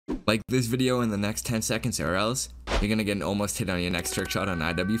Like this video in the next 10 seconds or else you're gonna get an almost hit on your next trick shot on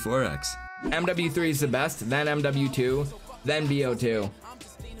IW4X. MW3 is the best, then MW2, then BO2.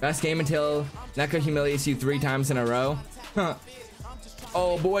 Best game until Necca humiliates you 3 times in a row. Huh.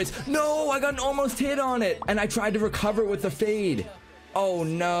 Oh boys, no, I got an almost hit on it and I tried to recover with the fade. Oh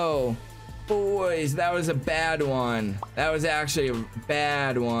no. Boys, that was a bad one. That was actually a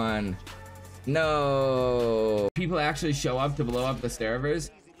bad one. No. People actually show up to blow up the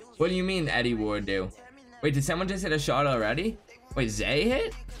servers? What do you mean Eddie Ward do? Wait, did someone just hit a shot already? Wait, Zay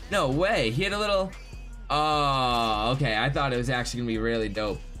hit? No way, he hit a little... Oh, okay, I thought it was actually gonna be really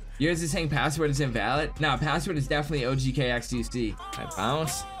dope. Yours is saying password is invalid? No, password is definitely OGKXUC. I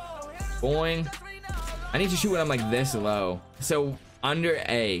bounce. Boing. I need to shoot when I'm like this low. So under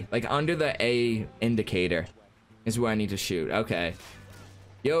A, like under the A indicator is where I need to shoot. Okay.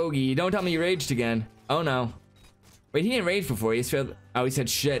 Yogi, don't tell me you raged again. Oh no. Wait, he didn't rage before. He failed. Oh, he said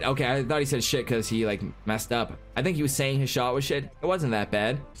shit. Okay, I thought he said shit because he like messed up. I think he was saying his shot was shit. It wasn't that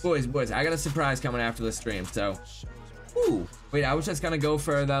bad. Boys, I got a surprise coming after the stream. So, ooh. Wait, I was just gonna go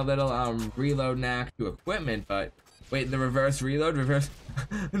for that little reload knack to equipment, but wait, the reverse reload,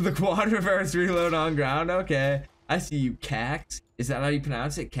 the quad reverse reload on ground. Okay, I see you, Cax. Is that how you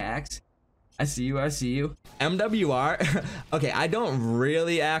pronounce it, Cax? I see you. I see you. MWR. Okay, I don't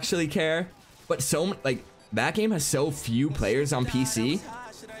really actually care, but like that game has so few players on PC,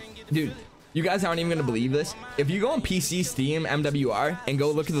 dude. You guys aren't even gonna believe this. If you go on PC, Steam, MWR, and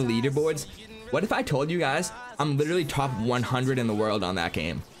go look at the leaderboards, what if I told you guys I'm literally top 100 in the world on that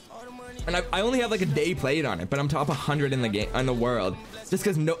game? And I only have like a day played on it, but I'm top 100 in the game, in the world, just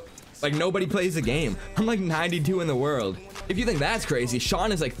because nobody plays the game. I'm like 92 in the world. If you think that's crazy,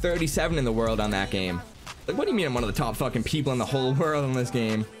 Sean is like 37 in the world on that game. Like, what do you mean I'm one of the top fucking people in the whole world in this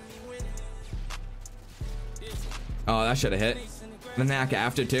game? Oh, that should have hit. The knack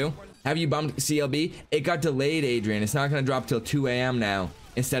after too. Have you bumped CLB? It got delayed, Adrian. It's not gonna drop till 2 AM now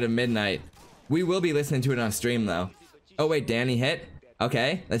instead of midnight. We will be listening to it on stream though. Oh wait, Danny hit.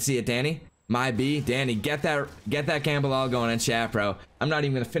 Okay, let's see it, Danny. My B, Danny, get that gamble all going in chat, bro. I'm not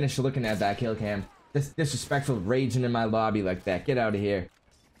even gonna finish looking at that kill cam. This disrespectful raging in my lobby like that. Get out of here.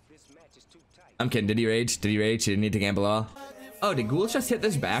 I'm kidding. Did he rage? Did he rage? Did he need to gamble all? Oh, did Ghoul just hit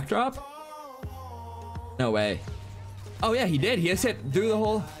this backdrop? No way. Oh yeah, he did. He just hit through the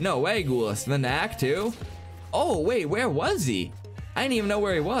whole... No way, Ghoulis. The knack too? Oh wait, where was he? I didn't even know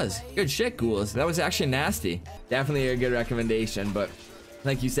where he was. Good shit, Ghoulis. That was actually nasty. Definitely a good recommendation, but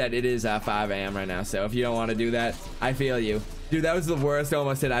like you said, it is 5 AM right now, so if you don't want to do that, I feel you. Dude, that was the worst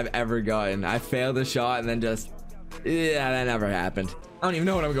almost hit I've ever gotten. I failed the shot and then just... Yeah, that never happened. I don't even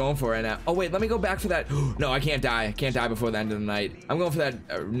know what I'm going for right now. Oh wait, let me go back for that. No, I can't die. I can't die before the end of the night. I'm going for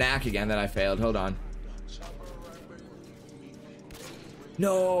that knack again that I failed. Hold on.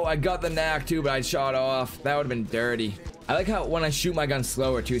 No, I got the knack too, but I shot off. That would have been dirty. I like how when I shoot my gun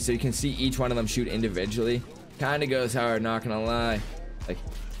slower too, so you can see each one of them shoot individually. Kind of goes hard, not gonna lie. Like,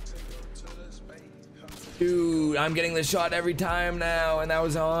 dude, I'm getting the shot every time now, and that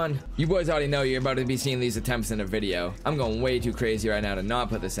was on. You boys already know you're about to be seeing these attempts in a video. I'm going way too crazy right now to not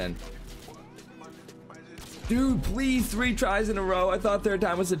put this in. Dude, please, 3 tries in a row. I thought third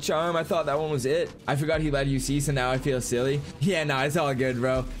time was a charm. I thought that one was it. I forgot he led UC, so now I feel silly. Yeah, no, it's all good,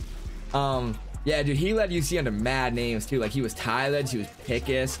 bro. Yeah, dude, he led UC under mad names too. Like, he was Tyler, he was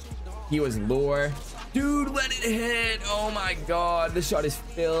Pickus, he was Lore. Dude, let it hit. Oh my god, this shot is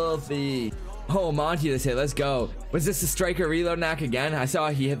filthy. Oh, Monty just hit. Let's go. Was this the striker reload knack again? I saw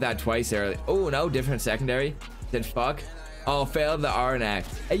he hit that twice early. Oh no, different secondary. Did fuck. Oh, failed the R knack.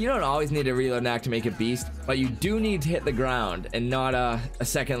 Hey, you don't always need a reload knack to make a beast, but you do need to hit the ground and not a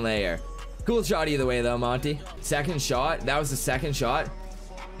second layer. Cool shot either way though, Monty. Second shot. That was the second shot.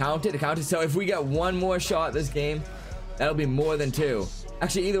 Counted. So if we get one more shot this game, that'll be more than 2.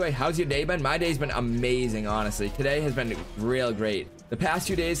 Actually, either way, how's your day been? My day's been amazing, honestly. Today has been real great. The past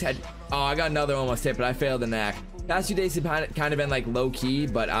 2 days had... Oh, I got another almost hit, but I failed the knack. Past 2 days have kind of been like low key,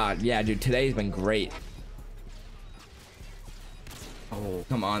 but yeah, dude, today's been great. Oh,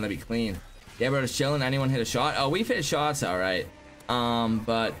 come on, that'd be clean. Yeah, bro, just chilling. Anyone hit a shot? Oh, we've hit shots, all right.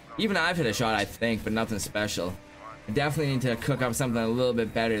 But even I've hit a shot, I think, but nothing special. I definitely need to cook up something a little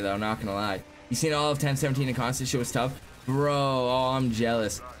bit better, though, not gonna lie. You seen all of 1017 and constant shit was tough? Bro, oh, I'm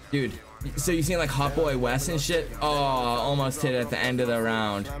jealous. Dude, so you seen like Hot Boy West and shit? Oh, almost hit at the end of the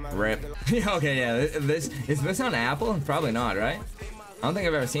round. Rip. Okay, yeah, is this on Apple? Probably not, right? I don't think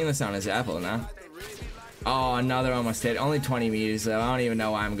I've ever seen this on his Apple, no? Oh, another almost hit. Only 20 meters, though. I don't even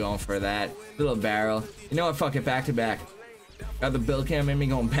know why I'm going for that. Little barrel. You know what? Fuck it. Back to back. Got the bill cam in me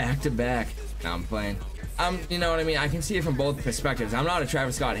going back to back. Now I'm playing. you know what I mean? I can see it from both perspectives. I'm not a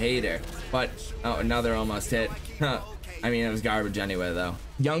Travis Scott hater, but oh, another almost hit. I mean, it was garbage anyway, though.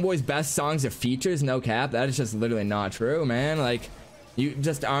 Youngboy's best songs are features, no cap. That is just literally not true, man. Like, you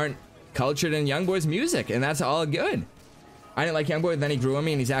just aren't cultured in Youngboy's music, and that's all good. I didn't like Youngboy, then he grew on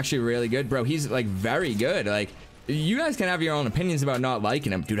me, and he's actually really good, bro. He's like very good. Like, you guys can have your own opinions about not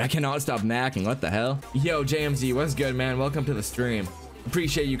liking him. Dude, I cannot stop knacking. What the hell? Yo, JMZ, what's good, man? Welcome to the stream.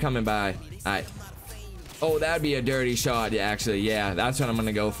 Appreciate you coming by. Alright. Oh, that'd be a dirty shot, actually. Yeah, that's what I'm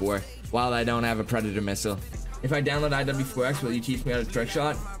gonna go for. While I don't have a Predator missile. If I download IW4X, will you teach me how to trick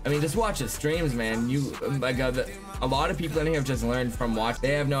shot? I mean, just watch the streams, man. You like a lot of people in here have just learned from watch.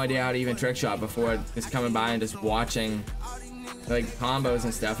 They have no idea how to even trick shot before just coming by and just watching like combos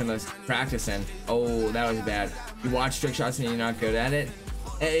and stuff and just practicing. Oh, that was bad. You watch trick shots and you're not good at it.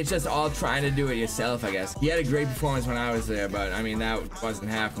 It's just all trying to do it yourself, I guess. He had a great performance when I was there, but I mean, that wasn't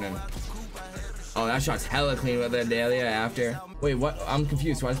happening. Oh, that shot's hella clean with the Dahlia after. Wait, what? I'm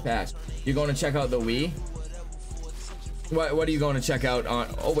confused. What's past? You're going to check out the Wii? What are you going to check out on?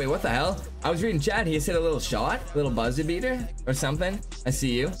 Oh, wait, what the hell? I was reading chat. He just hit a little shot, a little buzzer beater or something. I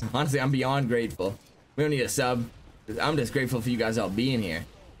see you. Honestly, I'm beyond grateful. We don't need a sub. I'm just grateful for you guys all being here.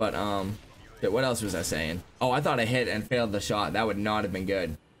 But, what else was I saying? Oh, I thought I hit and failed the shot. That would not have been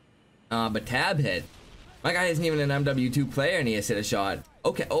good. But Tab hit. My guy isn't even an MW2 player and he has hit a shot.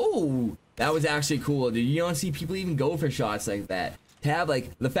 Okay. Oh, that was actually cool, dude. You don't see people even go for shots like that. Tab,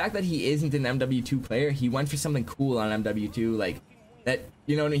 like, the fact that he isn't an MW2 player, he went for something cool on MW2, like, that,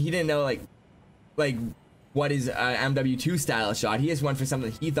 you know, he didn't know, like, what is MW2 style shot. He just went for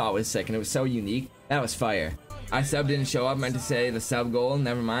something he thought was sick, and it was so unique. That was fire. I sub didn't show up, meant to say the sub goal,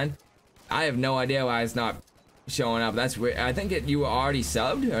 never mind. I have no idea why it's not showing up. That's weird. I think you were already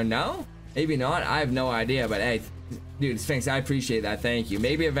subbed, or no? Maybe not. I have no idea, but hey, dude, Sphinx, I appreciate that. Thank you.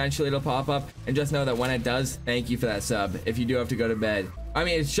 Maybe eventually it'll pop up, and just know that when it does, thank you for that sub. If you do have to go to bed, I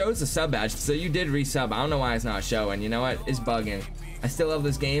mean, it shows the sub badge, so you did resub. I don't know why it's not showing. You know what? It's bugging. I still love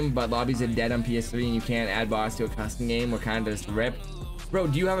this game, but lobbies are dead on PS3, and you can't add boss to a custom game. We're kind of just ripped. Bro,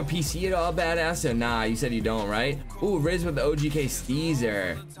 do you have a PC at all, badass? Or nah, you said you don't, right? Ooh, Riz with the OGK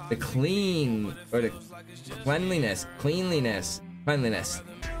Steezer. The clean, or the cleanliness.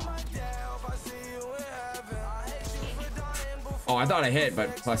 Oh, I thought I hit,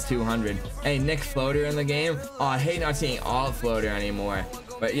 but plus 200. Hey, Nick Floater in the game. Oh, I hate not seeing all Floater anymore.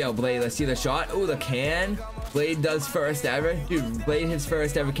 But yo, Blade, let's see the shot. Oh, the can. Blade does first ever. Dude, Blade his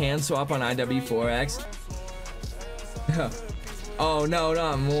first ever can swap on IW4X. Oh, no,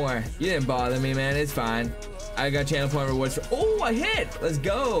 not more. You didn't bother me, man. It's fine. I got channel point rewards for. Oh, I hit. Let's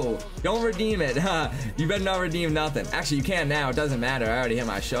go. Don't redeem it. You better not redeem nothing. Actually, you can now. It doesn't matter. I already hit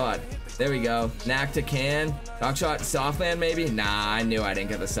my shot. There we go. Knack to can. Dock shot. Soft land, maybe? Nah, I knew I didn't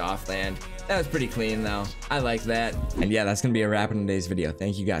get the soft land. That was pretty clean, though. I like that. And yeah, that's gonna be a wrap in today's video.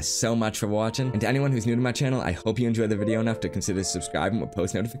 Thank you guys so much for watching. And to anyone who's new to my channel, I hope you enjoyed the video enough to consider subscribing with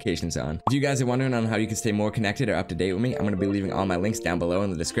post notifications on. If you guys are wondering on how you can stay more connected or up to date with me, I'm gonna be leaving all my links down below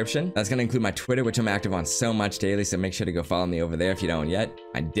in the description. That's gonna include my Twitter, which I'm active on so much daily, so make sure to go follow me over there if you don't yet.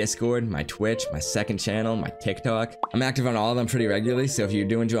 My Discord, my Twitch, my second channel, my TikTok. I'm active on all of them pretty regularly, so if you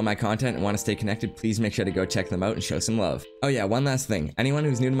do enjoy my content and want to stay connected, please make sure to go check them out and show some love. Oh yeah, one last thing. Anyone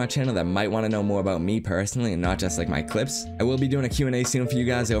who's new to my channel that might want to know more about me personally and not just like my clips, I will be doing a Q&A soon for you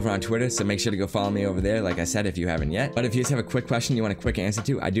guys over on Twitter, so make sure to go follow me over there, like I said, if you haven't yet. But if you just have a quick question you want a quick answer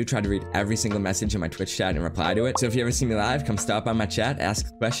to, I do try to read every single message in my Twitch chat and reply to it. So if you ever see me live, come stop by my chat,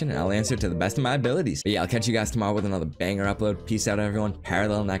 ask a question, and I'll answer it to the best of my abilities. But yeah, I'll catch you guys tomorrow with another banger upload. Peace out, everyone.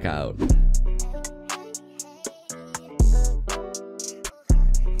 Parallel Necca out.